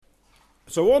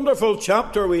It's a wonderful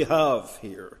chapter we have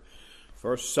here.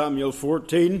 1 Samuel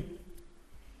 14.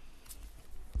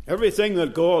 Everything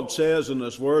that God says in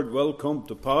His Word will come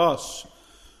to pass.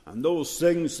 And those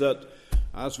things that,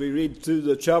 as we read through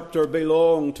the chapter,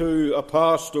 belong to a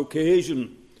past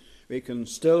occasion, we can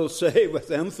still say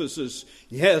with emphasis,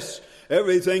 yes,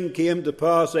 everything came to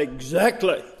pass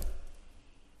exactly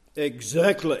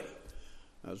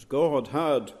as God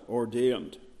had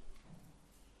ordained.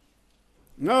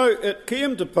 Now it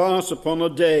came to pass upon a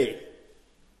day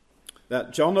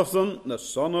that Jonathan, the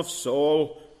son of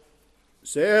Saul,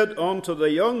 said unto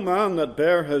the young man that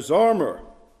bare his armour,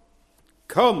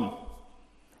 Come,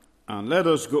 and let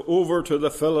us go over to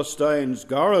the Philistines'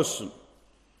 garrison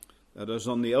that is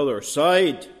on the other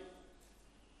side.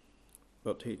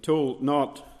 But he told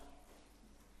not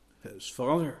his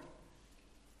father.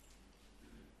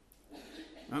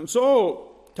 And Saul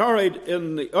tarried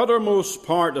in the uttermost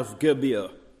part of Gibeah,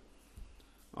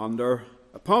 under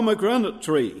a pomegranate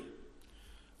tree,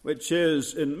 which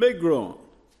is in Migron.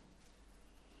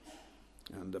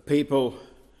 And the people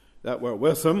that were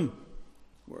with him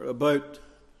were about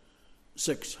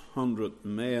 600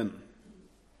 men.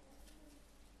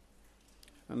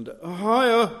 And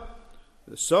Ahiah,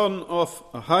 the son of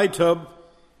Ahitub,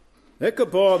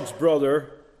 Ichabod's brother,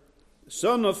 the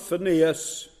son of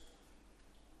Phinehas,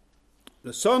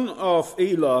 the son of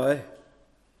Eli,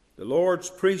 the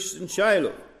Lord's priest in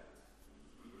Shiloh,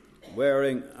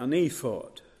 wearing an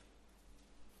ephod.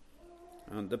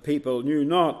 And the people knew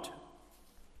not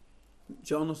that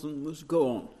Jonathan was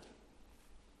gone.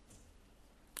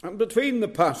 And between the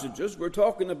passages, we're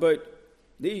talking about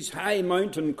these high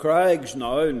mountain crags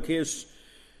now, in case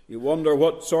you wonder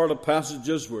what sort of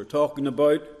passages we're talking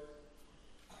about,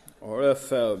 or if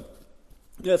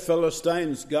the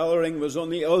Philistines' gathering was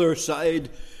on the other side,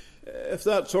 if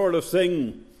that sort of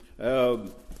thing,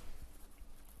 as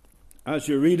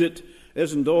you read it,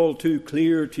 isn't all too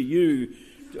clear to you,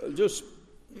 just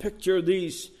picture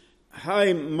these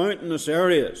high mountainous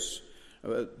areas,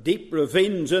 deep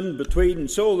ravines in between.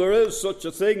 So there is such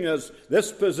a thing as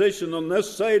this position on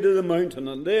this side of the mountain,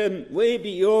 and then way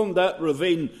beyond that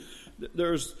ravine,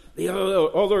 there's the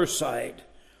other side.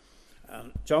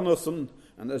 And Jonathan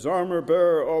and his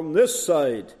armour-bearer on this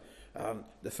side, and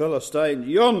the Philistine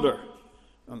yonder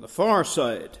on the far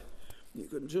side. You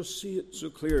can just see it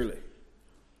so clearly.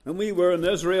 And we were in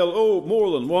Israel, more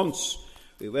than once.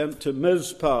 We went to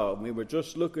Mizpah, and we were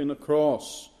just looking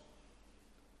across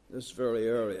this very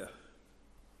area,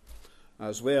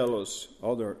 as well as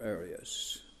other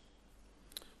areas.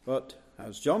 But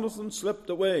as Jonathan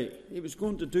slipped away, he was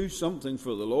going to do something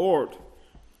for the Lord,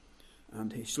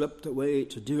 and he slipped away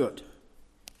to do it.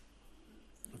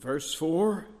 Verse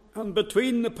 4, and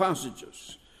between the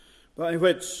passages by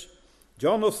which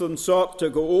Jonathan sought to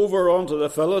go over unto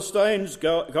the Philistines'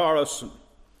 garrison,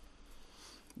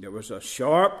 there was a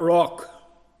sharp rock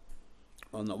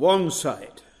on the one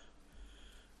side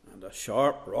and a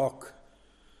sharp rock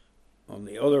on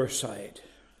the other side.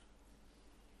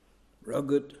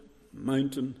 Rugged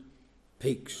mountain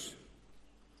peaks.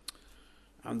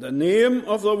 And the name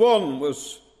of the one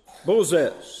was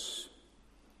Bozez,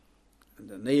 and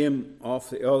the name of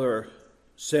the other,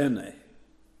 Seneh.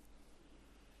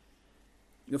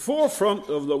 The forefront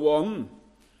of the one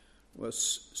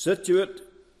was situate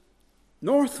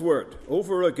northward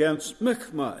over against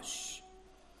Michmash,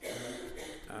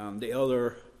 and the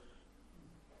other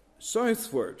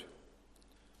southward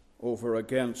over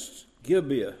against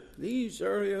Gibeah. These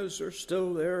areas are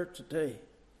still there today.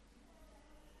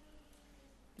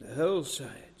 The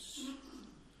hillsides,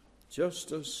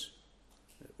 just as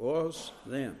it was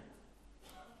then.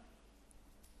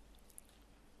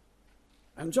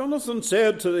 And Jonathan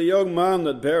said to the young man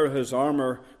that bare his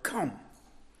armour, Come,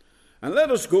 and let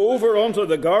us go over unto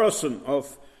the garrison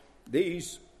of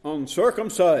these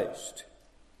uncircumcised.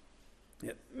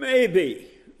 It may be,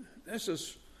 this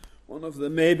is one of the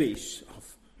maybes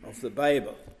of the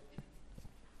Bible.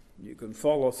 You can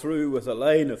follow through with a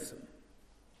line of them,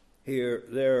 here,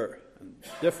 there, and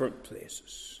different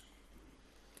places.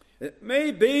 It may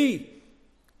be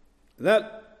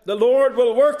that the Lord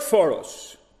will work for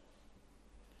us,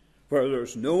 where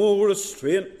there's no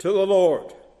restraint to the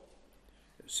Lord,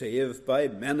 save by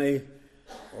many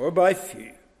or by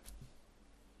few.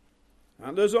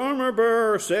 And his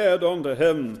armour-bearer said unto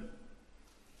him,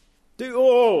 Do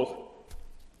all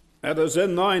that is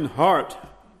in thine heart.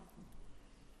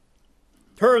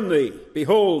 Turn thee,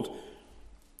 behold,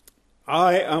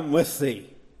 I am with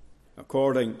thee,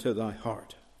 according to thy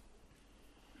heart.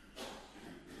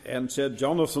 And said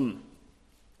Jonathan,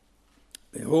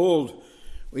 Behold,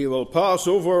 we will pass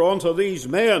over unto these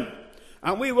men,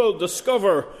 and we will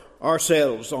discover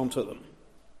ourselves unto them.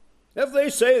 If they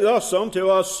say thus unto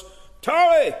us,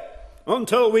 tarry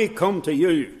until we come to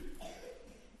you,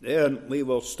 then we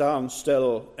will stand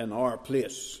still in our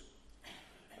place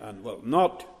and will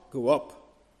not go up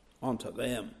unto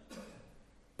them.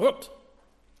 But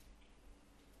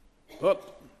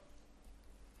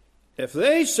if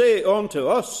they say unto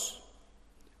us,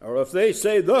 or if they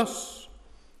say thus,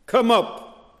 come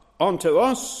up unto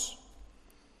us,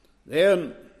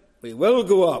 then we will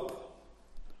go up,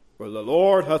 for the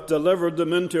Lord hath delivered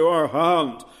them into our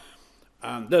hand,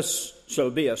 and this shall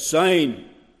be a sign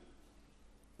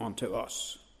unto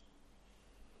us.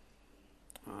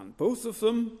 And both of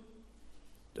them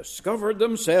discovered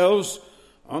themselves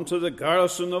unto the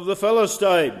garrison of the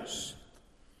Philistines.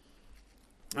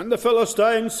 And the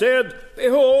Philistines said,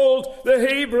 behold, the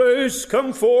Hebrews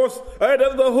come forth out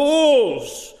of the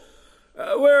holes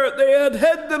where they had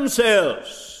hid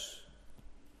themselves.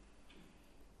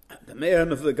 And the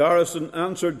men of the garrison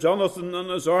answered Jonathan and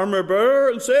his armor-bearer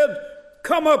and said,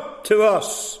 come up to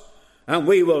us, and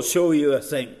we will show you a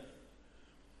thing.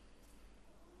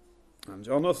 And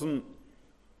Jonathan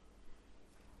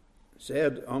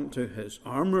said unto his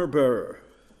armor-bearer,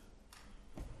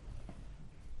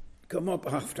 come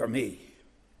up after me,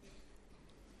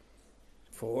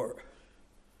 for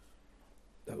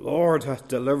the Lord hath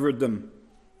delivered them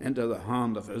into the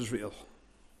hand of Israel.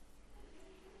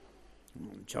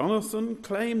 And Jonathan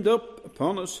climbed up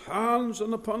upon his hands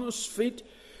and upon his feet.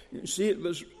 You see, it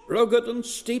was rugged and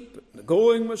steep. The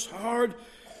going was hard.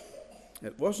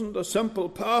 It wasn't a simple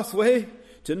pathway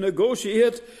to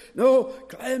negotiate. No,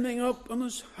 climbing up on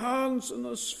his hands and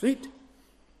his feet,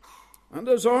 and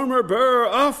his armor-bearer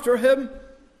after him.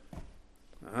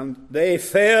 And they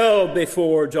fell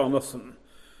before Jonathan,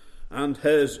 and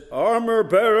his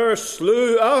armor-bearer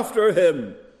slew after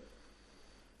him.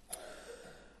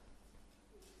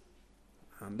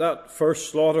 And that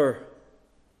first slaughter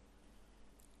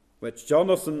which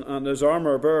Jonathan and his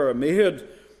armor-bearer made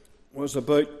was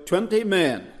about 20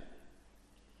 men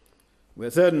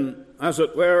within, as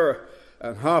it were,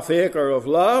 a half-acre of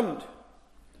land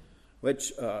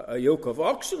which a yoke of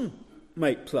oxen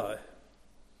might plough.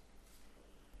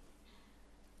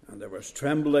 And there was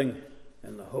trembling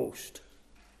in the host.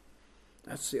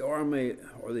 That's the army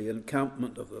or the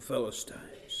encampment of the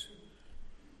Philistines.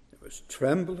 There was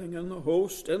trembling in the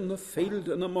host, in the field,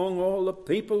 and among all the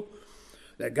people.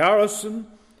 The garrison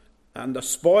and the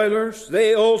spoilers,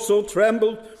 they also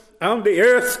trembled, and the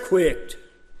earth quaked.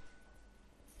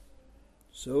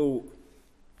 So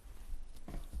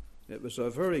it was a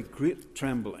very great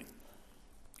trembling.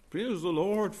 Praise the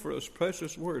Lord for his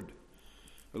precious word.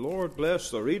 The Lord bless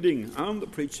the reading and the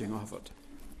preaching of it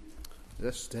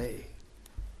this day.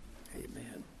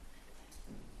 Amen.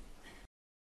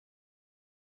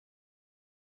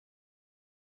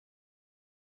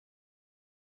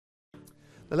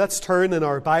 Now let's turn in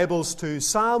our Bibles to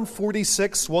Psalm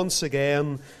 46 once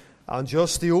again, and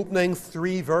just the opening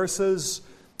 3 verses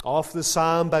of the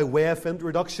psalm by way of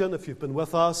introduction. If you've been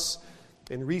with us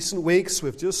in recent weeks,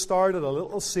 we've just started a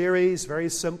little series, very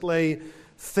simply,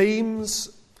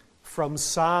 Themes from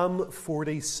Psalm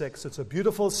 46. It's a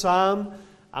beautiful psalm,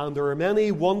 and there are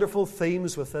many wonderful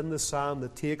themes within the psalm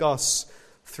that take us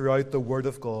throughout the Word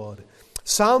of God.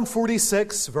 Psalm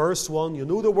 46, verse 1, you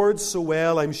know the words so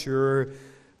well, I'm sure.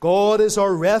 God is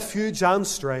our refuge and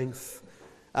strength,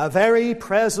 a very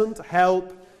present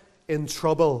help in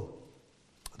trouble.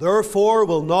 Therefore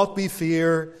will not be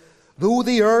fear, though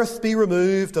the earth be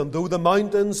removed, and though the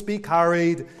mountains be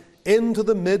carried into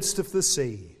the midst of the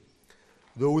sea.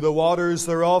 Though the waters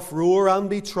thereof roar and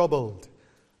be troubled,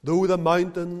 though the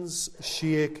mountains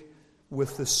shake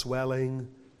with the swelling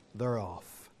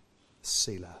thereof.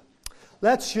 Selah.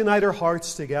 Let's unite our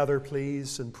hearts together,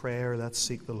 please, in prayer. Let's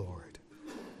seek the Lord.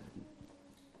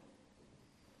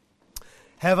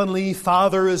 Heavenly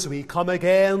Father, as we come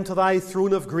again to thy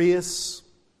throne of grace,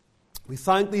 we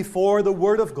thank thee for the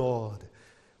Word of God.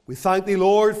 We thank thee,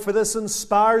 Lord, for this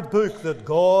inspired book that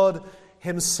God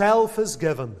himself has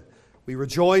given. We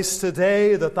rejoice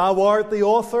today that thou art the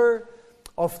author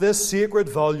of this sacred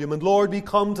volume. And Lord, we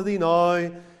come to thee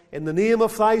now in the name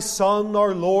of thy Son,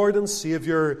 our Lord and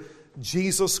Saviour,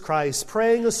 Jesus Christ,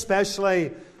 praying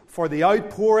especially for the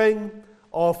outpouring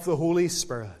of the Holy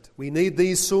Spirit. We need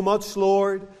thee so much,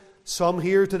 Lord. Some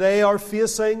here today are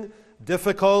facing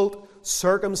difficult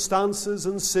circumstances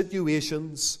and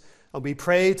situations. And we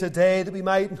pray today that we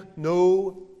might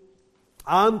know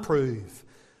and prove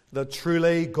that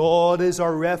truly God is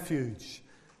our refuge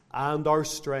and our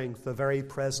strength, a very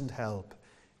present help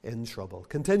in trouble.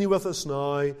 Continue with us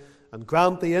now and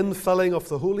grant the infilling of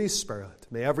the Holy Spirit.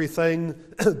 May everything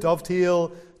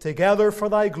dovetail together for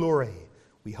thy glory.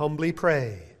 We humbly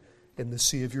pray in the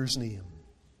Saviour's name.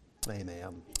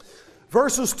 Amen.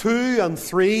 Verses 2 and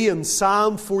 3 in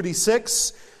Psalm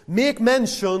 46 make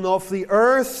mention of the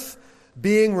earth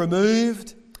being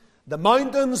removed, the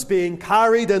mountains being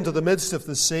carried into the midst of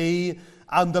the sea,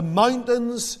 and the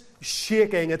mountains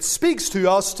shaking. It speaks to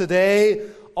us today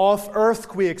of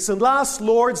earthquakes. And last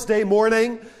Lord's Day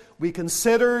morning, we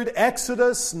considered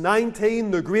Exodus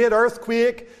 19, the great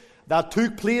earthquake that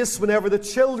took place whenever the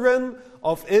children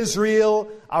of Israel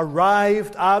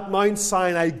arrived at Mount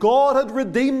Sinai. God had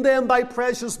redeemed them by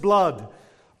precious blood,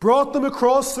 brought them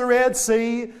across the Red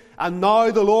Sea, and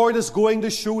now the Lord is going to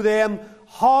show them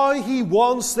how He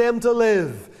wants them to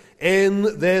live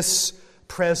in this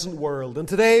present world. And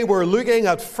today we're looking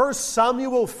at 1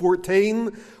 Samuel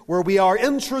 14, where we are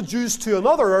introduced to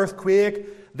another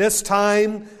earthquake, this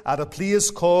time at a place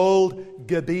called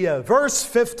Gibeah. Verse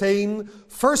 15,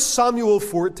 1 Samuel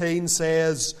 14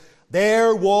 says,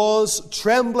 "There was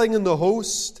trembling in the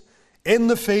host, in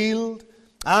the field,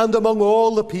 and among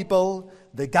all the people.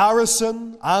 The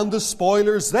garrison and the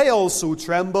spoilers, they also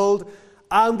trembled,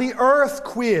 and the earth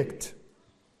quaked.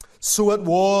 So it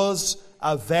was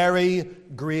a very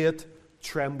great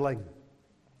trembling."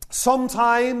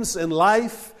 Sometimes in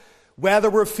life, whether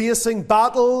we're facing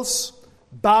battles,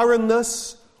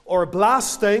 barrenness, or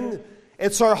blasting,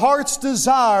 it's our heart's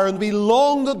desire, and we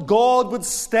long that God would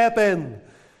step in,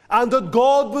 and that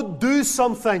God would do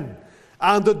something,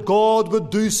 and that God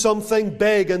would do something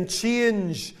big and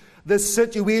change the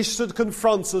situation that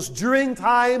confronts us. During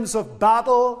times of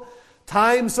battle,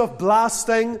 times of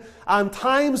blasting, and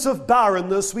times of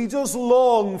barrenness, we just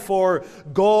long for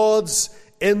God's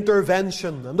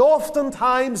intervention. And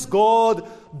oftentimes God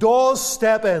does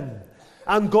step in,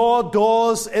 and God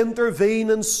does intervene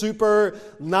in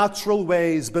supernatural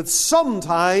ways. But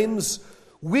sometimes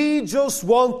we just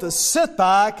want to sit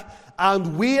back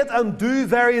and wait and do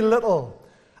very little,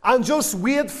 and just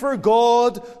wait for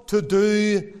God to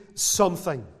do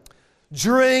something.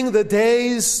 During the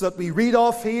days that we read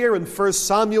of here in 1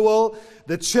 Samuel,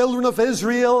 the children of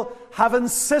Israel have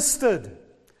insisted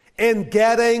in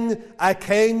getting a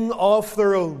king of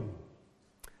their own.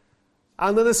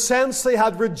 And in a sense, they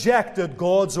had rejected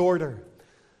God's order.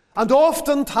 And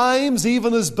oftentimes,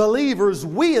 even as believers,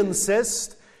 we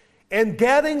insist in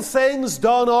getting things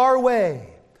done our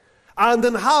way, and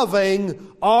in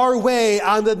having our way,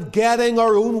 and in getting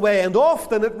our own way. And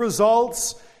often it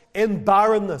results in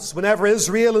barrenness. Whenever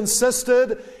Israel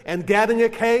insisted in getting a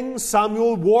king,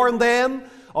 Samuel warned them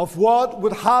of what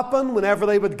would happen whenever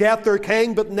they would get their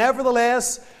king. But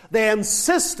nevertheless, they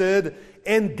insisted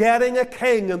in getting a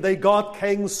king, and they got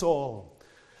King Saul.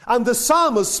 And the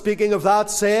psalmist, speaking of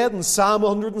that, said in Psalm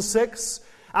 106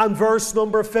 and verse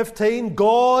number 15,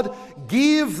 "God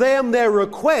gave them their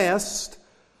request,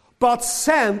 but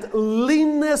sent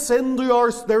leanness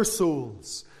into their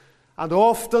souls." And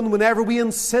often, whenever we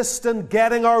insist in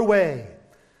getting our way,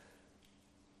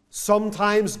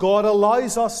 sometimes God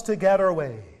allows us to get our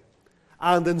way.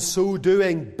 And in so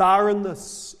doing,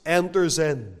 barrenness enters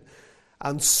in.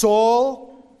 And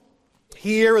Saul,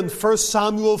 here in 1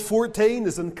 Samuel 14,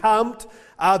 is encamped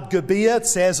at Gibeah. It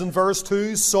says in verse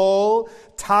 2, "Saul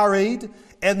tarried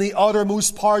in the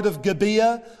uttermost part of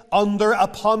Gibeah under a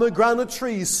pomegranate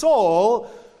tree." Saul,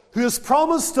 who has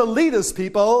promised to lead his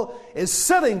people, is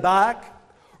sitting back,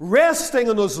 resting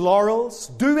on his laurels,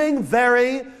 doing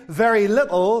very, very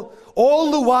little.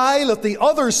 All the while, at the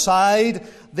other side,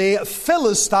 the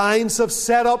Philistines have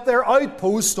set up their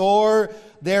outpost or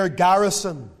their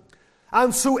garrison.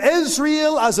 And so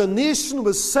Israel as a nation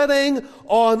was sitting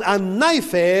on a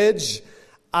knife edge,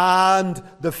 and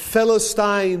the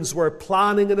Philistines were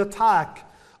planning an attack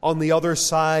on the other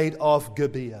side of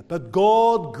Gibeah. But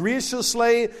God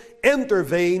graciously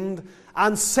intervened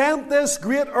and sent this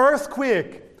great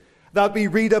earthquake that we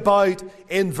read about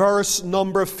in verse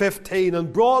number 15,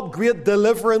 and brought great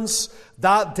deliverance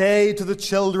that day to the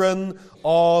children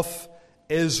of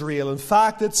Israel. In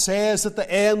fact, it says at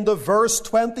the end of verse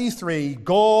 23,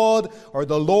 "God, or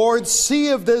the Lord,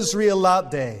 saved Israel that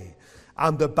day,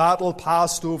 and the battle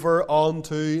passed over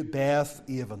unto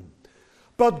Beth-aven."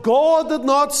 But God did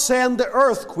not send the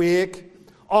earthquake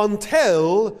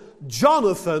until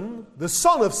Jonathan, the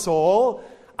son of Saul,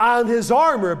 and his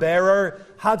armor-bearer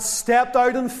had stepped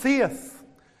out in faith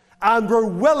and were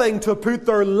willing to put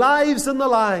their lives in the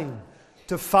line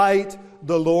to fight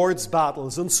the Lord's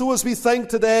battles. And so as we think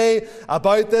today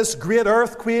about this great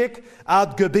earthquake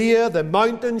at Gibeah, the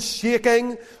mountain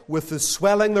shaking with the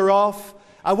swelling thereof,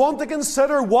 I want to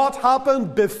consider what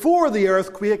happened before the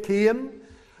earthquake came,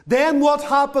 then what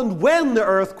happened when the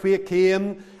earthquake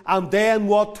came, and then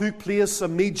what took place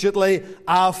immediately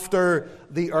after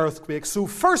the earthquake. So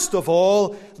first of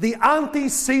all, the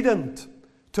antecedent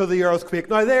to the earthquake.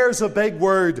 Now there's a big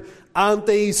word,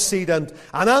 antecedent.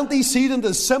 An antecedent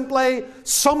is simply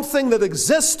something that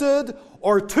existed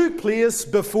or took place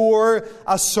before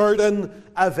a certain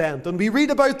event. And we read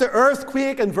about the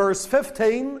earthquake in verse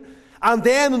 15, and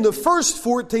then in the first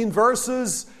 14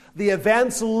 verses, the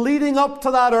events leading up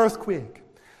to that earthquake.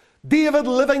 David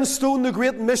Livingstone, the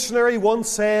great missionary, once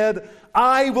said,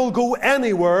 "I will go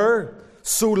anywhere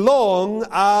so long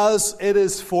as it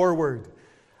is forward."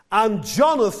 And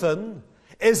Jonathan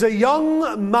is a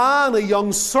young man, a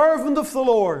young servant of the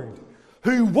Lord,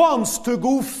 who wants to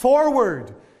go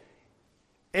forward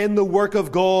in the work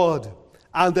of God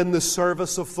and in the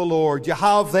service of the Lord. You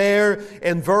have there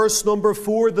in verse number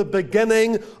 4 the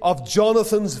beginning of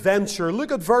Jonathan's venture.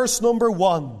 Look at verse number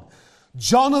 1.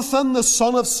 Jonathan, the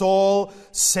son of Saul,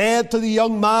 said to the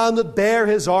young man that bare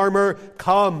his armor,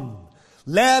 "Come,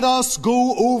 let us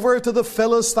go over to the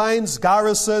Philistines'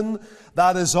 garrison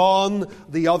that is on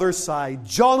the other side."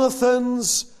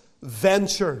 Jonathan's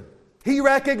venture. He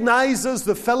recognizes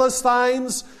the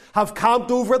Philistines have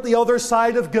camped over at the other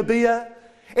side of Gibeah.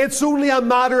 It's only a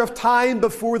matter of time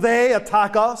before they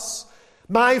attack us.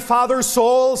 My father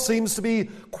Saul seems to be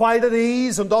quite at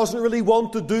ease and doesn't really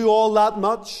want to do all that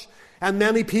much. And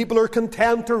many people are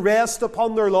content to rest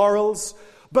upon their laurels.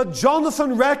 But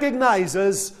Jonathan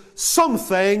recognizes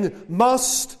something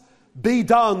must be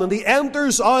done. And he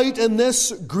enters out in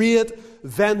this great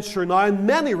venture. Now, in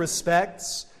many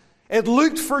respects, it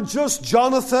looked for just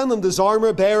Jonathan and his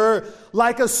armor bearer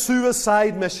like a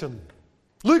suicide mission.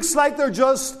 Looks like they're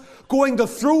just going to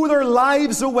throw their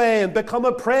lives away and become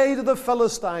a prey to the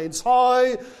Philistines.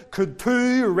 How could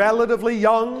two relatively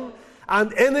young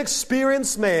and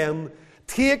inexperienced men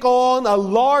take on a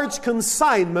large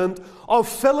consignment of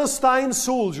Philistine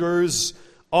soldiers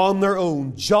on their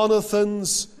own?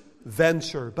 Jonathan's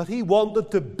venture. But he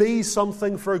wanted to be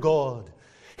something for God.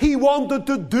 He wanted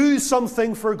to do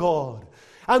something for God.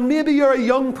 And maybe you're a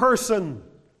young person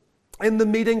in the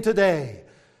meeting today.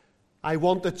 I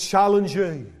want to challenge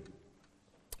you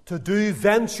to do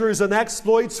ventures and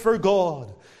exploits for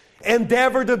God.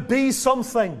 Endeavor to be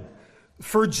something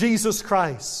for Jesus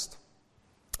Christ.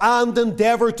 And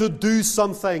endeavor to do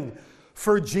something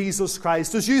for Jesus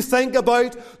Christ. As you think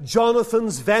about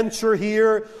Jonathan's venture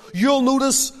here, you'll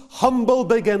notice humble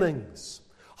beginnings.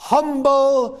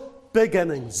 Humble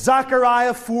beginnings.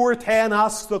 Zechariah 4:10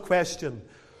 asks the question,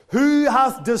 "Who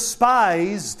hath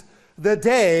despised the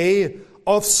day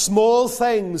of small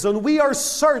things?" And we are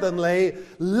certainly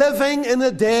living in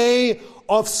a day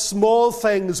of small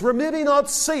things. We're maybe not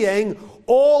seeing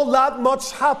all that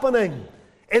much happening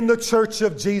in the church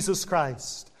of Jesus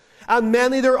Christ. And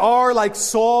many there are like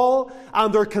Saul,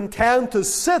 and they're content to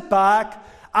sit back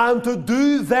and to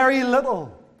do very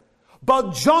little.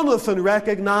 But Jonathan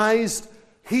recognized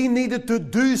he needed to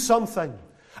do something.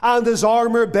 And his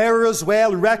armor bearer as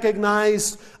well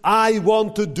recognized, I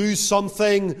want to do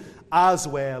something as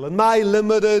well. In my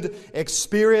limited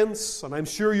experience, and I'm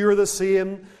sure you're the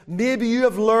same, maybe you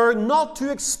have learned not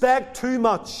to expect too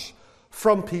much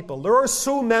from people. There are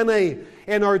so many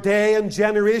in our day and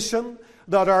generation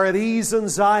that are at ease in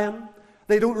Zion.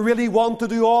 They don't really want to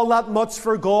do all that much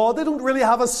for God. They don't really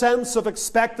have a sense of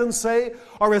expectancy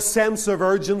or a sense of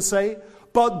urgency.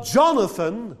 But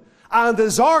Jonathan and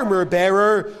his armor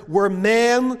bearer were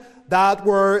men that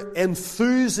were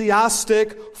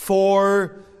enthusiastic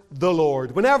for the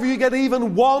Lord. Whenever you get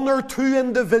even one or two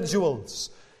individuals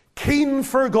keen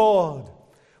for God,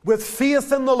 with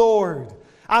faith in the Lord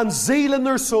and zeal in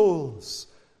their souls,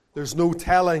 there's no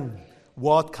telling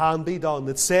what can be done.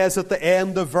 It says at the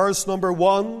end of verse number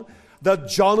 1 that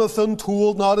Jonathan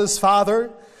told not his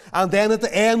father. And then at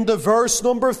the end of verse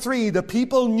number 3, the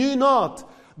people knew not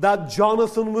that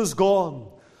Jonathan was gone.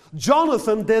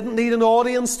 Jonathan didn't need an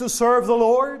audience to serve the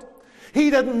Lord. He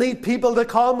didn't need people to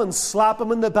come and slap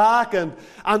him in the back and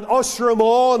usher him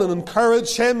on and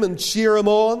encourage him and cheer him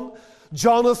on.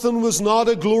 Jonathan was not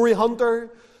a glory hunter.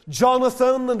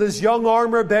 Jonathan and his young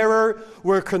armor bearer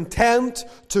were content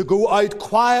to go out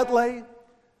quietly,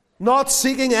 not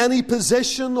seeking any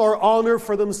position or honor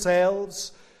for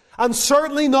themselves, and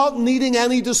certainly not needing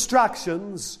any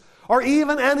distractions or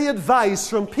even any advice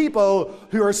from people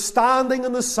who are standing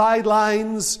on the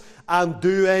sidelines and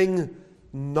doing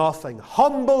nothing.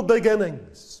 Humble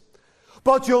beginnings.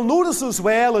 But you'll notice as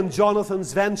well in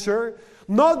Jonathan's venture,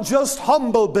 not just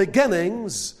humble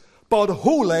beginnings, but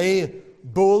holy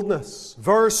boldness.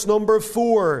 Verse number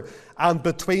 4, and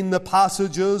between the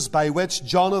passages by which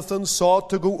Jonathan sought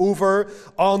to go over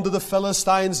onto the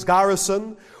Philistines'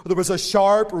 garrison, there was a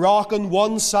sharp rock on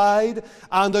one side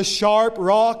and a sharp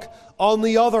rock on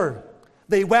the other.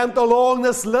 They went along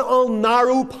this little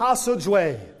narrow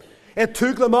passageway. It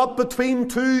took them up between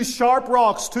two sharp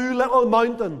rocks, two little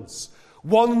mountains,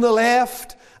 one on the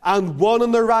left and one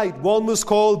on the right. One was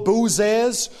called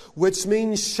Bozez, which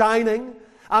means shining,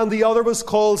 and the other was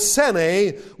called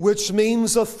Sene, which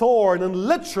means a thorn. And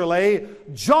literally,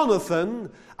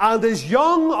 Jonathan and his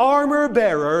young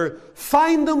armor-bearer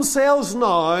find themselves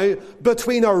now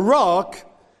between a rock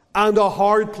and a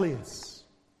hard place.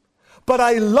 But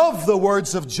I love the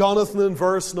words of Jonathan in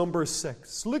verse number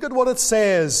 6. Look at what it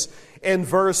says in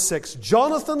verse 6.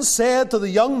 Jonathan said to the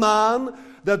young man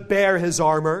that bare his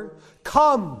armor,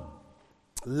 "Come,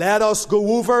 let us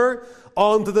go over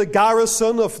unto the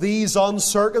garrison of these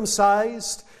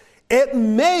uncircumcised. It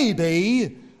may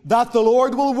be that the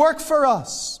Lord will work for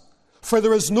us. For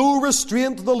there is no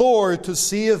restraint to the Lord to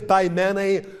save by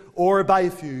many or by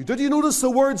few." Did you notice the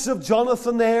words of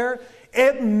Jonathan there?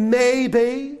 It may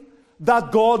be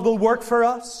that God will work for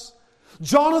us.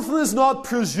 Jonathan is not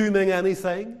presuming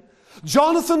anything.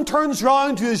 Jonathan turns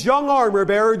round to his young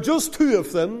armor-bearer, just two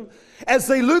of them, as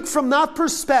they look from that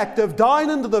perspective down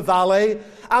into the valley,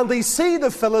 and they see the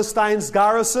Philistines'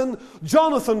 garrison.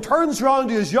 Jonathan turns round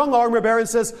to his young armor-bearer and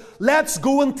says, "Let's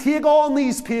go and take on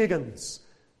these pagans.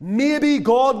 Maybe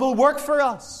God will work for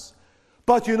us.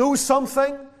 But you know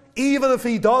something? Even if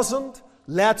he doesn't,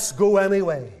 let's go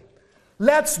anyway.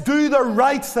 Let's do the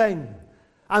right thing.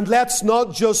 And let's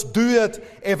not just do it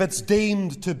if it's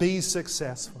deemed to be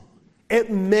successful.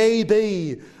 It may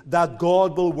be that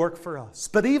God will work for us.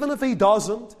 But even if he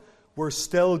doesn't, we're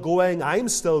still going, I'm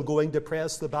still going to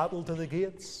press the battle to the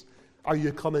gates. Are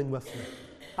you coming with me?"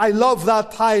 I love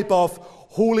that type of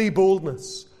holy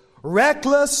boldness.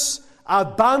 Reckless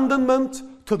abandonment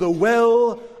to the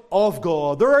will of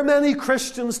God. There are many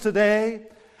Christians today,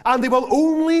 and they will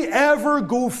only ever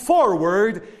go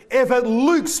forward if it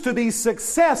looks to be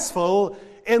successful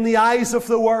in the eyes of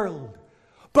the world.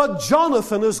 But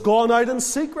Jonathan has gone out in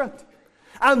secret.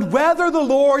 And whether the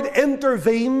Lord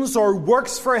intervenes or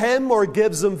works for him or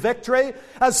gives him victory,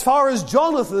 as far as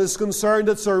Jonathan is concerned,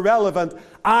 it's irrelevant.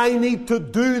 I need to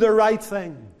do the right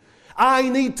thing. I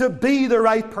need to be the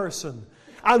right person.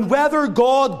 And whether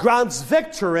God grants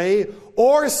victory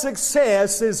or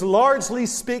success is largely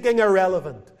speaking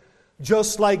irrelevant.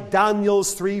 Just like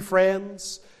Daniel's three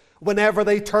friends, whenever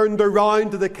they turned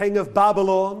around to the king of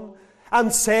Babylon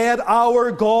and said,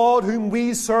 "Our God whom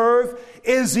we serve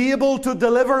is able to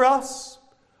deliver us.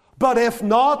 But if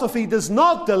not, if he does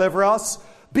not deliver us,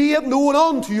 be it known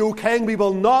unto you, king, we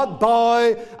will not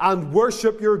bow and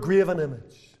worship your graven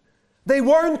image." They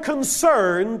weren't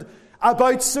concerned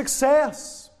about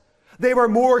success. They were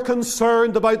more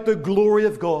concerned about the glory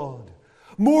of God,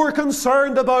 more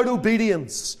concerned about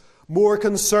obedience, more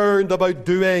concerned about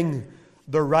doing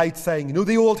the right thing. You know,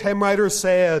 the old hymn writer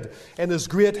said in his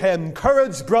great hymn,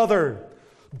 "Courage, brother,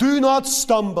 do not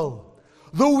stumble.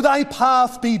 Though thy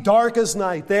path be dark as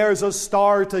night, there's a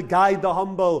star to guide the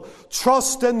humble.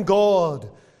 Trust in God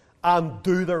and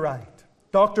do the right."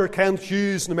 Dr. Kent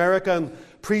Hughes, an American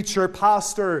preacher,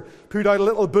 pastor, put out a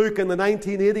little book in the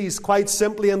 1980s quite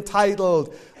simply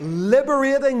entitled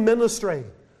 "Liberating Ministry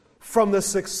from the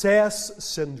Success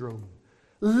Syndrome."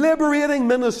 Liberating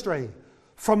ministry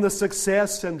from the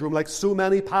success syndrome. Like so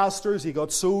many pastors, he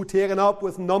got so taken up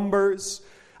with numbers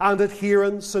and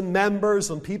adherents and members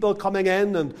and people coming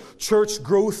in and church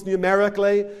growth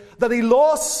numerically that he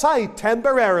lost sight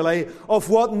temporarily of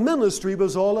what ministry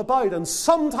was all about. And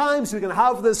sometimes we can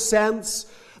have this sense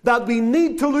that we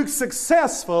need to look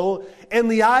successful in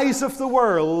the eyes of the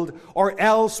world, or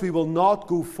else we will not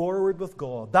go forward with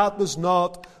God. That was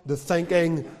not the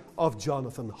thinking of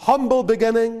Jonathan. Humble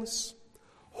beginnings,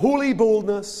 holy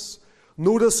boldness.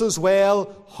 Notice as well,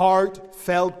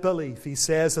 heartfelt belief. He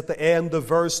says at the end of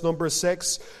verse number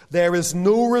 6, there is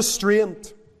no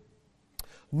restraint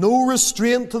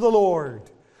to the Lord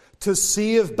to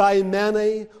save by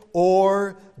many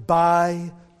or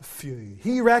by few.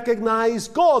 He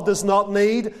recognized God does not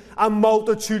need a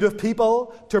multitude of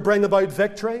people to bring about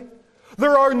victory.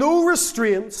 There are no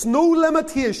restraints, no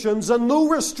limitations, and no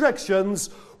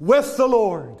restrictions with the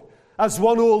Lord. As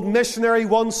one old missionary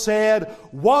once said,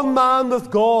 one man with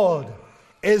God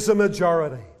is a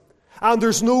majority. And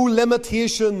there's no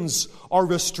limitations or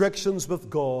restrictions with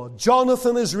God.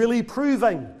 Jonathan is really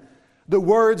proving the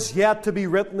words yet to be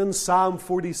written in Psalm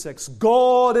 46.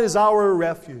 God is our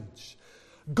refuge.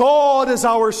 God is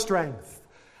our strength.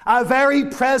 a very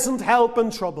present help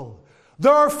in trouble.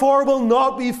 Therefore will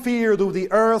not be fear, though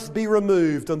the earth be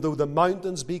removed, and though the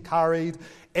mountains be carried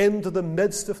into the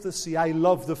midst of the sea. I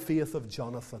love the faith of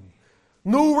Jonathan.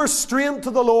 No restraint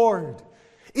to the Lord.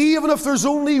 Even if there's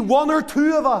only one or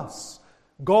two of us,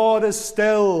 God is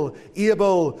still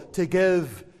able to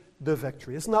give the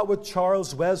victory. Isn't that what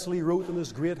Charles Wesley wrote in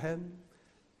his great hymn?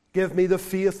 Give me the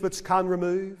faith which can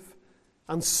remove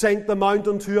and sink the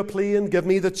mountain to a plain. Give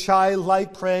me the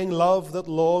childlike praying love that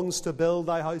longs to build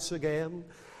thy house again.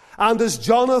 And as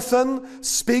Jonathan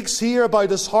speaks here about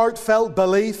his heartfelt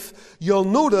belief, you'll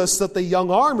notice that the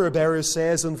young armor-bearer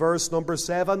says in verse number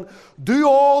 7, do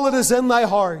all that is in thy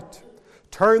heart.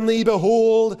 Turn thee,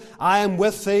 behold, I am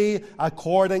with thee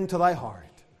according to thy heart.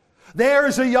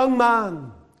 There's a young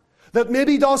man that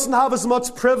maybe doesn't have as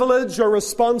much privilege or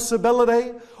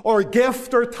responsibility or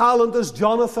gift or talent as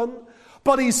Jonathan,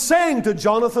 but he's saying to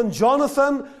Jonathan,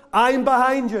 Jonathan, I'm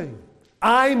behind you.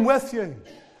 I'm with you.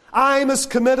 I'm as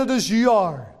committed as you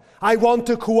are. I want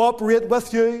to cooperate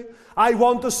with you. I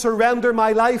want to surrender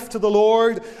my life to the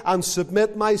Lord and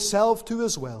submit myself to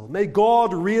His will. May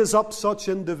God raise up such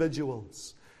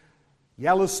individuals.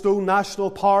 Yellowstone National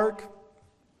Park,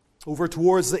 over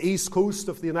towards the east coast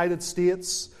of the United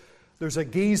States, there's a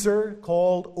geyser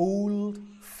called Old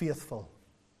Faithful.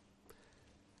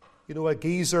 You know, a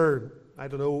geyser, I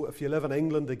don't know, if you live in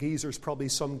England, a geyser's probably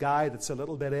some guy that's a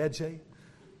little bit edgy.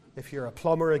 If you're a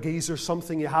plumber, a geyser's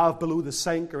something you have below the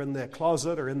sink or in the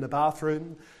closet or in the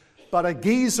bathroom. But a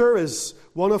geyser is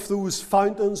one of those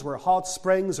fountains where hot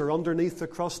springs are underneath the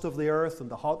crust of the earth and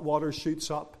the hot water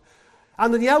shoots up.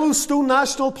 And in Yellowstone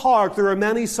National Park, there are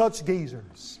many such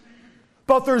geysers.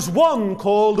 But there's one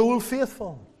called Old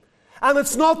Faithful. And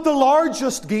it's not the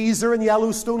largest geyser in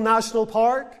Yellowstone National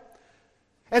Park.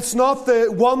 It's not the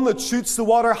one that shoots the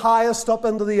water highest up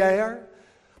into the air.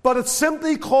 But it's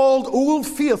simply called Old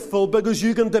Faithful because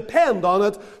you can depend on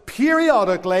it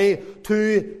periodically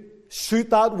to shoot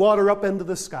that water up into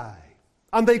the sky.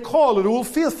 And they call it Old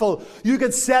Faithful. You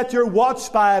could set your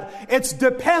watch by it. It's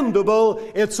dependable.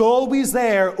 It's always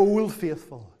there, Old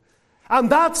Faithful. And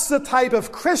that's the type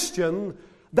of Christian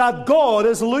that God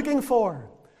is looking for.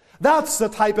 That's the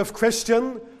type of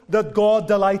Christian that God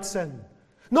delights in.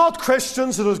 Not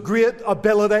Christians that have great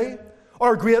ability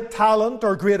or great talent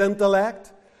or great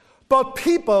intellect, but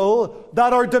people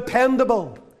that are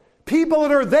dependable. People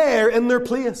that are there in their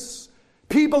place.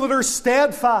 People that are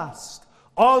steadfast,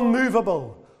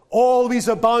 unmovable, always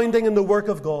abounding in the work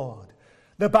of God.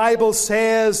 The Bible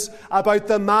says about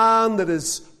the man that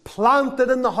is planted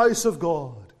in the house of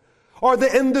God, or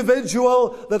the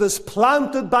individual that is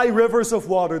planted by rivers of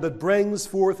water that brings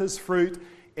forth his fruit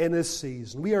in his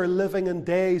season. We are living in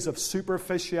days of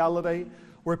superficiality,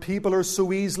 where people are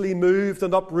so easily moved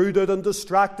and uprooted and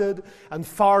distracted, and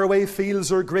faraway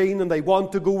fields are green and they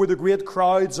want to go where the great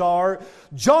crowds are.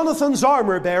 Jonathan's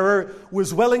armor-bearer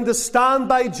was willing to stand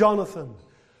by Jonathan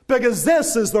because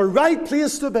this is the right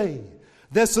place to be.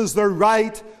 This is the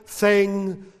right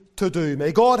thing to do.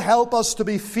 May God help us to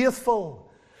be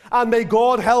faithful, and may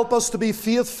God help us to be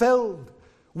faith-filled.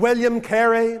 William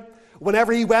Carey,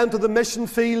 whenever he went to the mission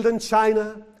field in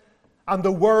China, and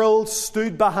the world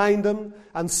stood behind him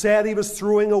and said he was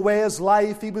throwing away his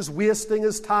life, he was wasting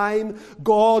his time,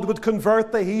 God would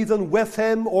convert the heathen with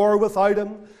him or without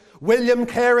him. William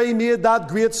Carey made that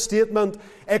great statement,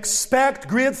 expect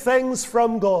great things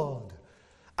from God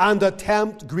and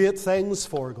attempt great things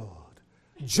for God.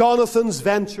 Jonathan's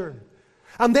venture.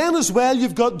 And then as well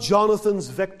you've got Jonathan's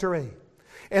victory.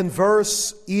 In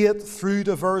verse 8 through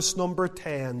to verse number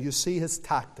 10, you see his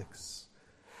tactics.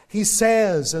 He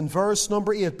says in verse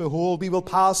number 8, behold, we will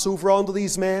pass over unto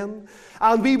these men,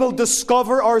 and we will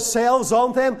discover ourselves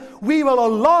unto them. We will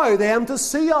allow them to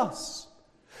see us.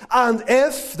 And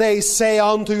if they say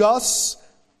unto us,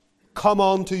 come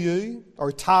unto you,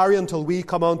 or tarry until we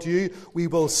come unto you, we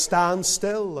will stand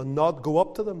still and not go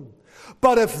up to them.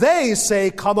 But if they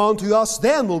say, come unto us,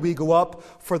 then will we go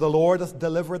up, for the Lord hath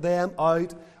delivered them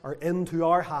out or into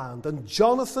our hand. And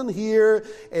Jonathan here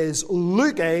is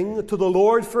looking to the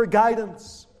Lord for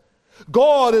guidance.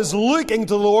 God is looking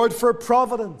to the Lord for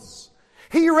providence.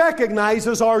 He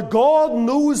recognizes our God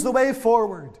knows the way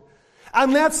forward.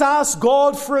 And let's ask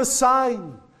God for a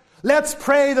sign. Let's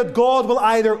pray that God will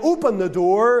either open the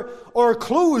door or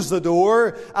close the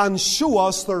door and show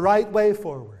us the right way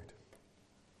forward.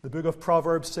 The book of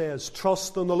Proverbs says,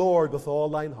 trust in the Lord with all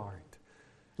thine heart.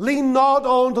 Lean not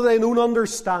on to thine own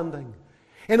understanding.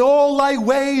 In all thy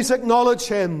ways acknowledge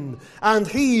him, and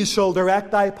he shall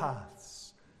direct thy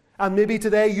paths. And maybe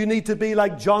today you need to be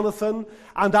like Jonathan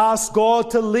and ask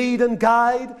God to lead and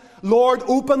guide. Lord,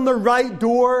 open the right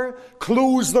door,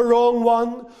 close the wrong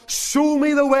one. Show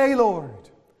me the way, Lord.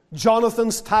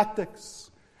 Jonathan's tactics.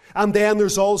 And then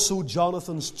there's also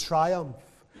Jonathan's triumph.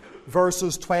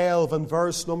 Verses 12 and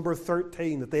verse number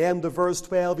 13. At the end of verse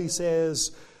 12 he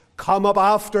says, "Come up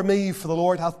after me, for the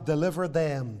Lord hath delivered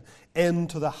them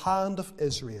into the hand of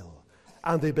Israel."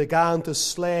 And they began to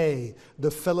slay the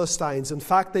Philistines. In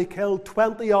fact, they killed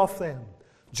 20 of them,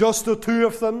 just the two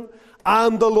of them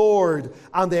and the Lord,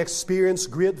 and they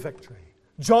experienced great victory.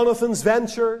 Jonathan's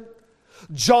venture,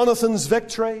 Jonathan's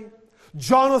victory,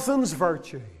 Jonathan's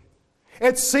virtue.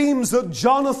 It seems that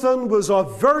Jonathan was a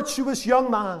virtuous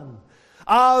young man,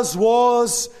 as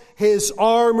was his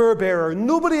armor bearer.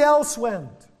 Nobody else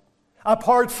went,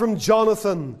 apart from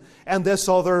Jonathan and this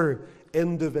other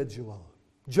individual.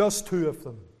 Just two of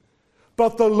them.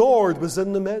 But the Lord was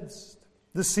in the midst.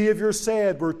 The Savior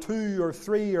said, "Where two or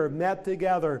three are met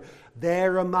together,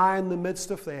 there am I in the midst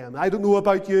of them." I don't know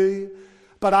about you,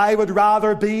 but I would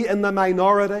rather be in the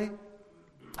minority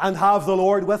and have the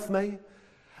Lord with me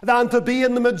than to be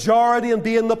in the majority and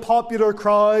be in the popular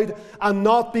crowd and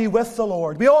not be with the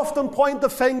Lord. We often point the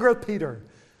finger at Peter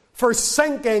for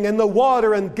sinking in the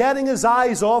water and getting his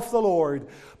eyes off the Lord.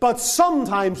 But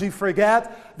sometimes we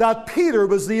forget that Peter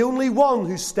was the only one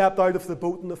who stepped out of the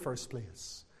boat in the first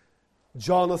place.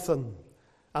 Jonathan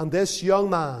and this young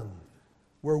man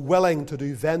were willing to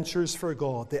do ventures for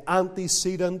God, the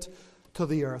antecedent to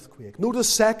the earthquake. Notice,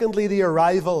 secondly, the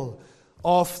arrival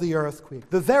of the earthquake.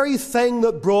 The very thing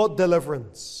that brought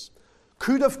deliverance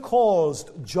could have caused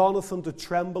Jonathan to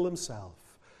tremble himself.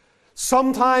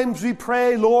 Sometimes we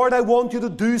pray, "Lord, I want you to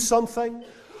do something.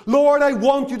 Lord, I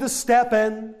want you to step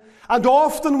in." And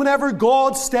often whenever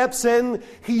God steps in,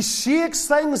 He shakes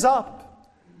things up.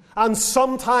 And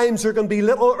sometimes there can be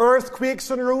little earthquakes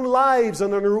in our own lives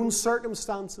and in our own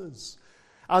circumstances.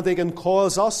 And they can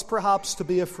cause us perhaps to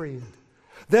be afraid.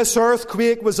 This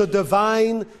earthquake was a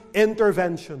divine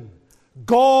intervention.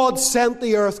 God sent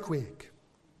the earthquake.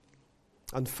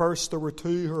 And first there were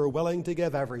two who were willing to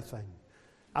give everything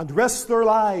and risk their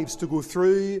lives to go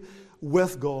through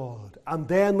with God. And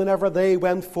then whenever they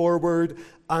went forward,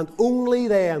 and only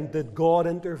then did God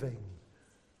intervene.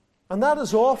 And that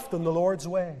is often the Lord's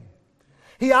way.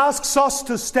 He asks us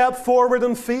to step forward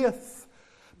in faith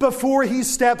before He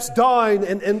steps down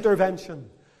in intervention.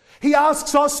 He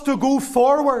asks us to go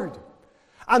forward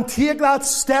and take that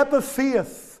step of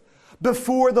faith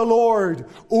before the Lord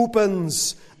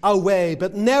opens a way.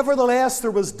 But nevertheless,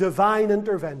 there was divine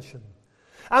intervention.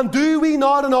 And do we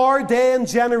not in our day and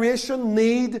generation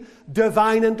need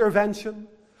divine intervention?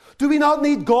 Do we not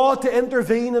need God to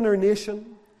intervene in our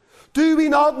nation? Do we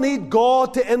not need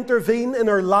God to intervene in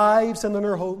our lives and in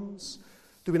our homes?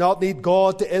 Do we not need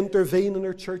God to intervene in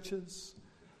our churches?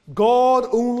 God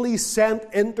only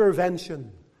sent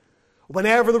intervention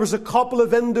whenever there was a couple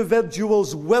of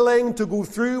individuals willing to go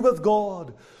through with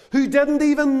God, who didn't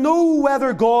even know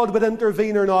whether God would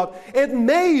intervene or not. It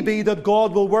may be that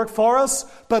God will work for us,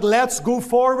 but let's go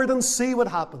forward and see what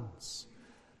happens.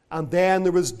 And then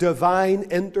there was divine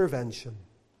intervention.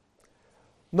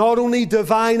 Not only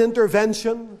divine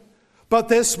intervention, but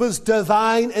this was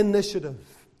divine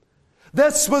initiative.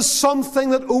 This was something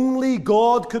that only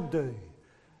God could do.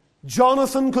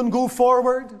 Jonathan can go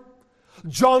forward.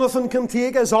 Jonathan can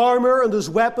take his armor and his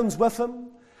weapons with him.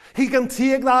 He can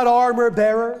take that armor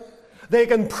bearer. They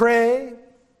can pray.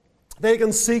 They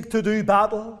can seek to do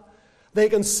battle. They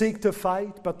can seek to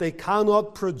fight, but they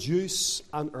cannot produce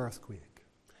an earthquake.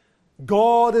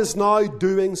 God is now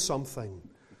doing something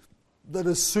that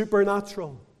is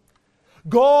supernatural.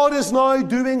 God is now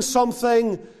doing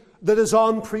something that is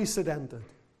unprecedented.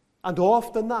 And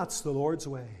often that's the Lord's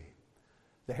way.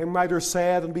 The hymn writer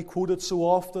said, and we quote it so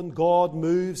often, God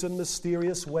moves in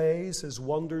mysterious ways, His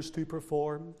wonders to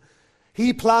perform.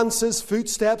 He plants His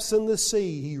footsteps in the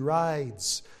sea. He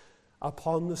rides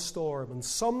upon the storm. And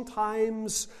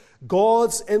sometimes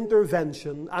God's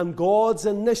intervention and God's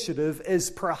initiative is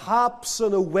perhaps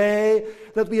in a way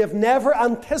that we have never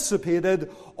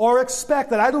anticipated or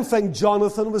expected. I don't think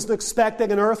Jonathan was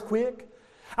expecting an earthquake.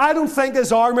 I don't think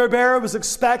his armor bearer was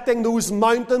expecting those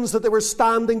mountains that they were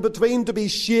standing between to be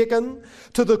shaken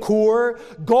to the core.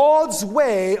 God's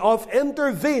way of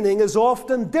intervening is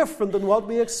often different than what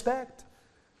we expect.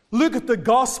 Look at the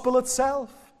gospel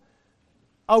itself.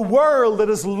 A world that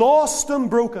is lost and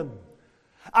broken,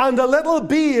 and a little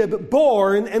babe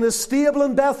born in a stable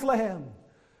in Bethlehem,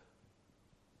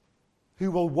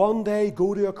 who will one day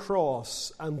go to a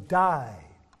cross and die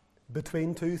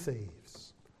between two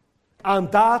thieves.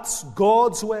 And that's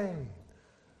God's way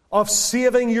of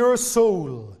saving your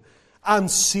soul and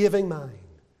saving mine.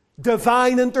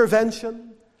 Divine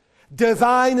intervention,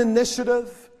 divine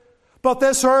initiative. But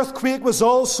this earthquake was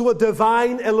also a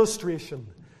divine illustration.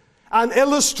 An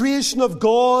illustration of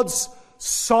God's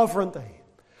sovereignty.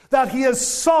 That He is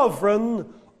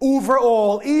sovereign over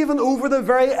all, even over the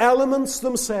very elements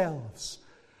themselves.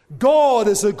 God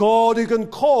is a God who can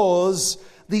cause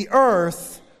the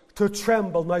earth to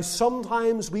tremble. Now,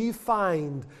 sometimes we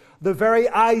find the very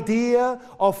idea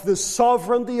of the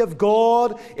sovereignty of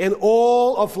God in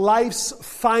all of life's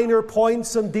finer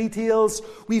points and details,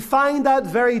 we find that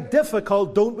very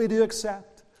difficult, don't we, to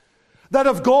accept? That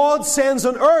if God sends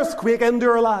an earthquake into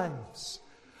our lives,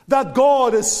 that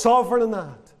God is sovereign in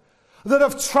that. That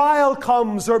if trial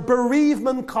comes, or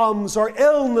bereavement comes, or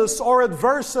illness, or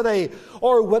adversity,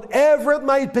 or whatever it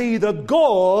might be, that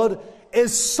God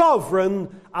is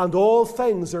sovereign and all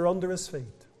things are under His feet.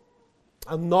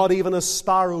 And not even a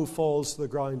sparrow falls to the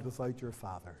ground without your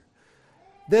Father.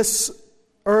 This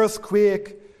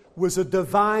earthquake was a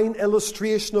divine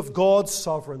illustration of God's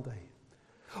sovereignty.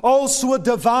 Also a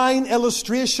divine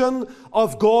illustration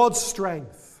of God's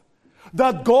strength.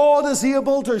 That God is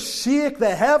able to shake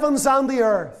the heavens and the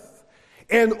earth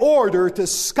in order to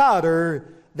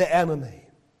scatter the enemy.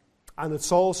 And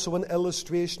it's also an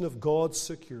illustration of God's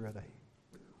security.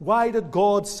 Why did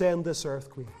God send this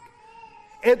earthquake?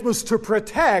 It was to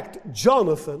protect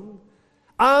Jonathan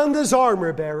and his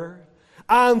armor-bearer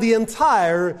and the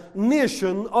entire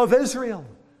nation of Israel.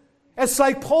 It's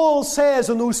like Paul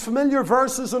says in those familiar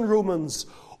verses in Romans,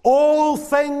 all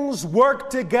things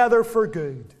work together for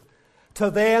good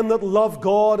to them that love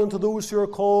God and to those who are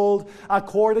called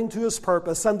according to His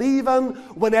purpose. And even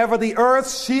whenever the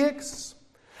earth shakes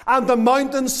and the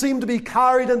mountains seem to be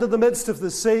carried into the midst of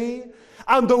the sea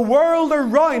and the world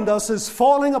around us is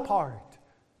falling apart,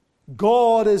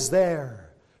 God is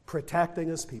there protecting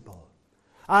His people.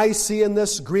 I see in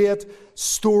this great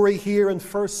story here in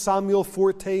 1 Samuel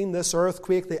 14, this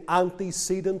earthquake, the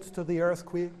antecedent to the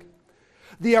earthquake,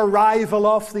 the arrival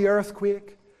of the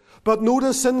earthquake. But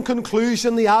notice in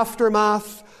conclusion the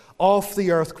aftermath of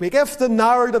the earthquake. If the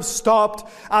narrative stopped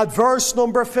at verse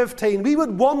number 15, we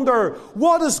would wonder,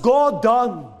 what has God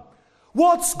done?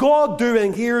 What's God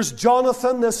doing? Here's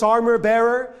Jonathan, this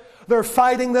armor-bearer. They're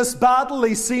fighting this battle.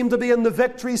 They seem to be in the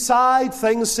victory side.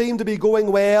 Things seem to be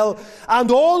going well.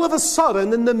 And all of a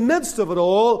sudden, in the midst of it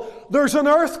all, there's an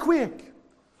earthquake.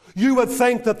 You would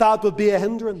think that that would be a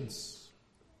hindrance.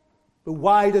 But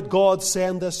why did God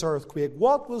send this earthquake?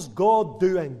 What was God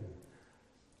doing?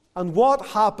 And what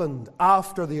happened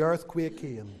after the earthquake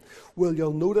came? Well,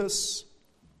 you'll notice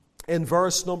in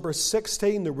verse number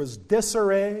 16, there was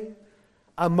disarray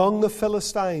among the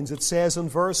Philistines. It says in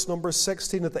verse number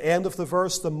 16, at the end of the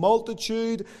verse, the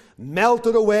multitude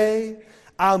melted away,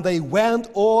 and they went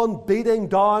on beating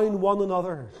down one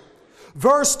another.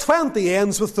 Verse 20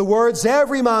 ends with the words,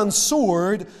 every man's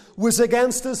sword was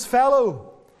against his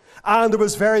fellow, and there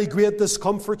was very great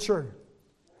discomfiture.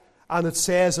 And it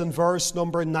says in verse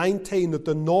number 19 that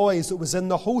the noise that was in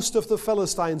the host of the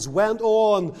Philistines went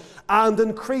on and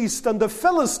increased, and the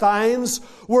Philistines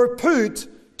were put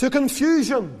to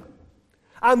confusion.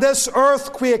 And this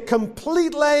earthquake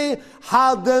completely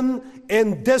had them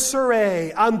in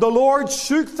disarray. And the Lord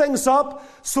shook things up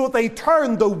so that they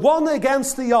turned the one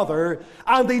against the other,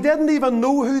 and they didn't even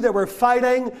know who they were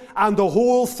fighting, and the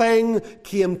whole thing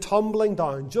came tumbling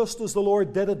down, just as the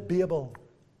Lord did at Babel.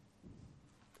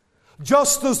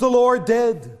 Just as the Lord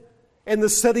did in the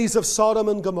cities of Sodom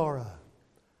and Gomorrah.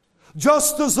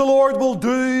 Just as the Lord will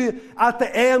do at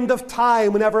the end of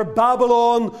time, whenever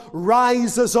Babylon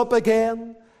rises up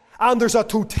again, and there's a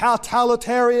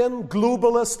totalitarian,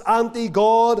 globalist,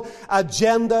 anti-God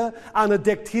agenda and a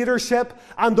dictatorship,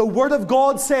 and the Word of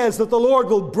God says that the Lord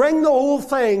will bring the whole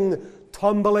thing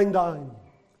tumbling down.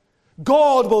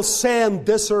 God will send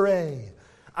disarray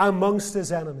amongst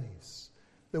His enemies.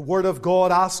 The Word of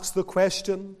God asks the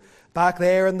question, back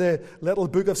there in the little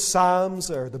book of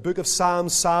Psalms, or the book of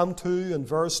Psalms, Psalm 2 and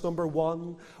verse number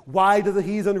 1. Why do the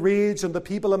heathen rage and the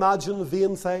people imagine a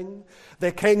vain thing?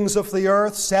 The kings of the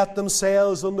earth set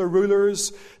themselves, and the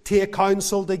rulers take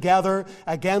counsel together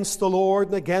against the Lord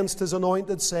and against His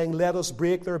anointed, saying, let us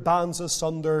break their bands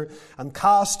asunder and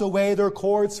cast away their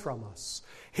cords from us.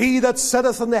 He that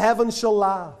sitteth in the heavens shall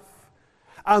laugh,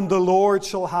 and the Lord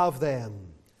shall have them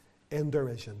in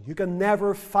derision. You can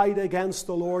never fight against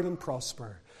the Lord and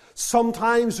prosper.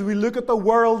 Sometimes we look at the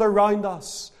world around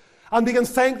us and we can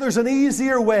think there's an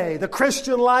easier way. The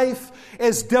Christian life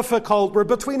is difficult. We're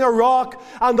between a rock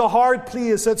and a hard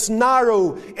place. It's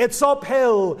narrow. It's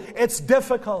uphill. It's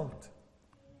difficult.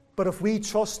 But if we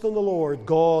trust in the Lord,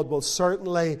 God will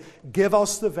certainly give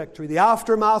us the victory. The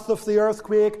aftermath of the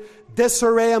earthquake,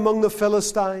 disarray among the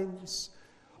Philistines,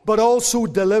 but also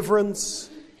deliverance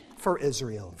for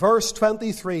Israel. Verse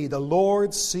 23, the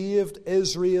Lord saved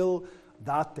Israel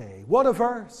that day. What a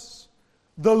verse!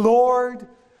 The Lord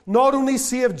not only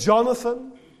saved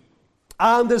Jonathan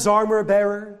and his armor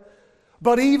bearer,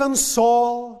 but even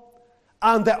Saul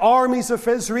and the armies of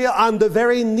Israel and the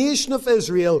very nation of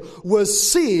Israel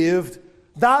was saved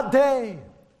that day.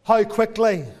 How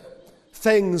quickly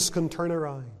things can turn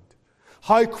around.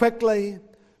 How quickly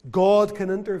God can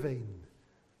intervene.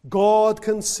 God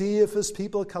can save his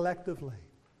people collectively,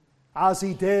 as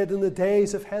he did in the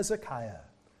days of Hezekiah.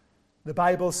 The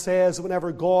Bible says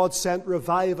whenever God sent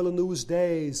revival in those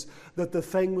days, that the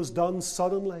thing was done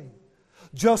suddenly.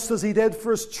 Just as he did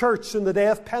for his church in the day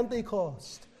of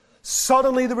Pentecost.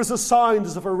 Suddenly there was a sound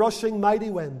as of a rushing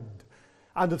mighty wind,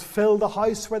 and it filled the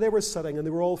house where they were sitting, and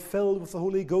they were all filled with the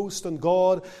Holy Ghost, and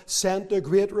God sent a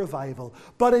great revival.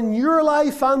 But in your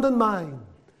life and in mine,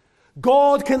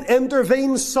 God can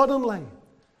intervene suddenly,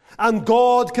 and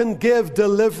God can give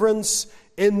deliverance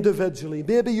individually.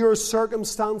 Maybe your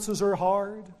circumstances are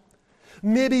hard.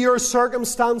 Maybe your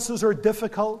circumstances are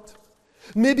difficult.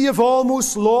 Maybe you've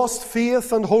almost lost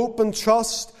faith and hope and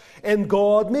trust in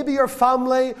God. Maybe your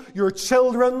family, your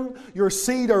children, your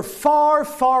seed are far,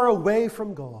 far away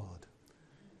from God.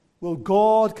 Well,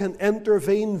 God can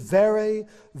intervene very,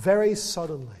 very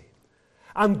suddenly.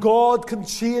 And God can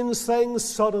change things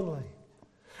suddenly.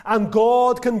 And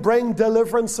God can bring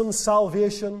deliverance and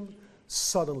salvation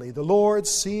suddenly. The Lord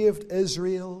saved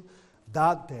Israel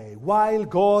that day. While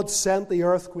God sent the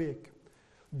earthquake,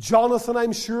 Jonathan,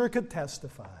 I'm sure, could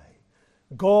testify,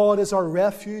 God is our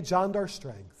refuge and our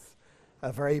strength,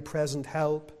 a very present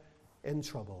help in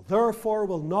trouble. Therefore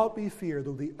will not be feared,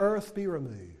 though the earth be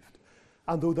removed,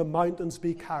 and though the mountains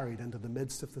be carried into the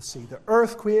midst of the sea. The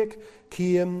earthquake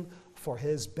came for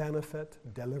his benefit,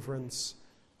 deliverance,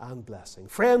 and blessing.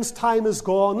 Friends, time is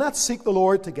gone. Let's seek the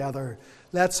Lord together.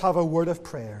 Let's have a word of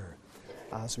prayer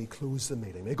as we close the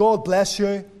meeting. May God bless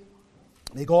you.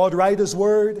 May God write his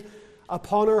word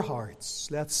upon our hearts.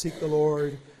 Let's seek the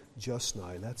Lord just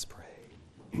now. Let's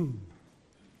pray.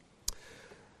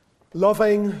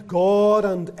 Loving God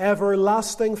and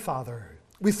everlasting Father,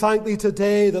 we thank thee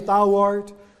today that thou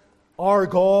art our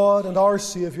God and our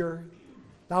Saviour.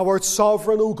 Thou art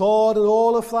sovereign, O God, in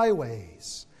all of thy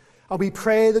ways. And we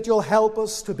pray that you'll help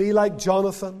us to be like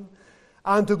Jonathan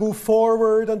and to go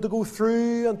forward and to go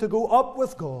through and to go up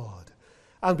with God.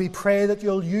 And we pray that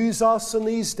you'll use us in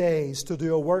these days to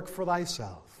do a work for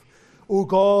thyself. O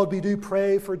God, we do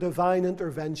pray for divine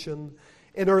intervention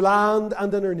in our land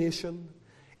and in our nation,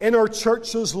 in our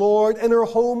churches, Lord, in our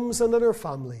homes and in our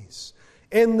families,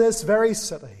 in this very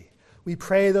city. We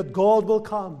pray that God will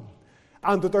come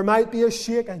and that there might be a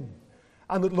shaking,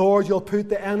 and that, Lord, you'll put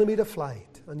the enemy to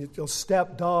flight, and you'll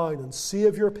step down and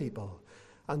save your people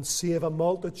and save a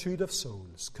multitude of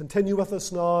souls. Continue with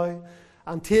us now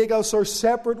and take us our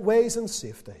separate ways in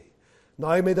safety.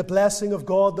 Now may the blessing of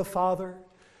God the Father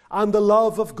and the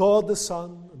love of God the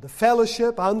Son and the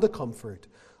fellowship and the comfort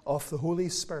of the Holy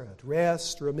Spirit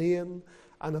rest, remain,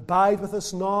 and abide with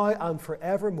us now and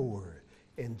forevermore.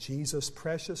 In Jesus'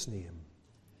 precious name,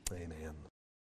 amen.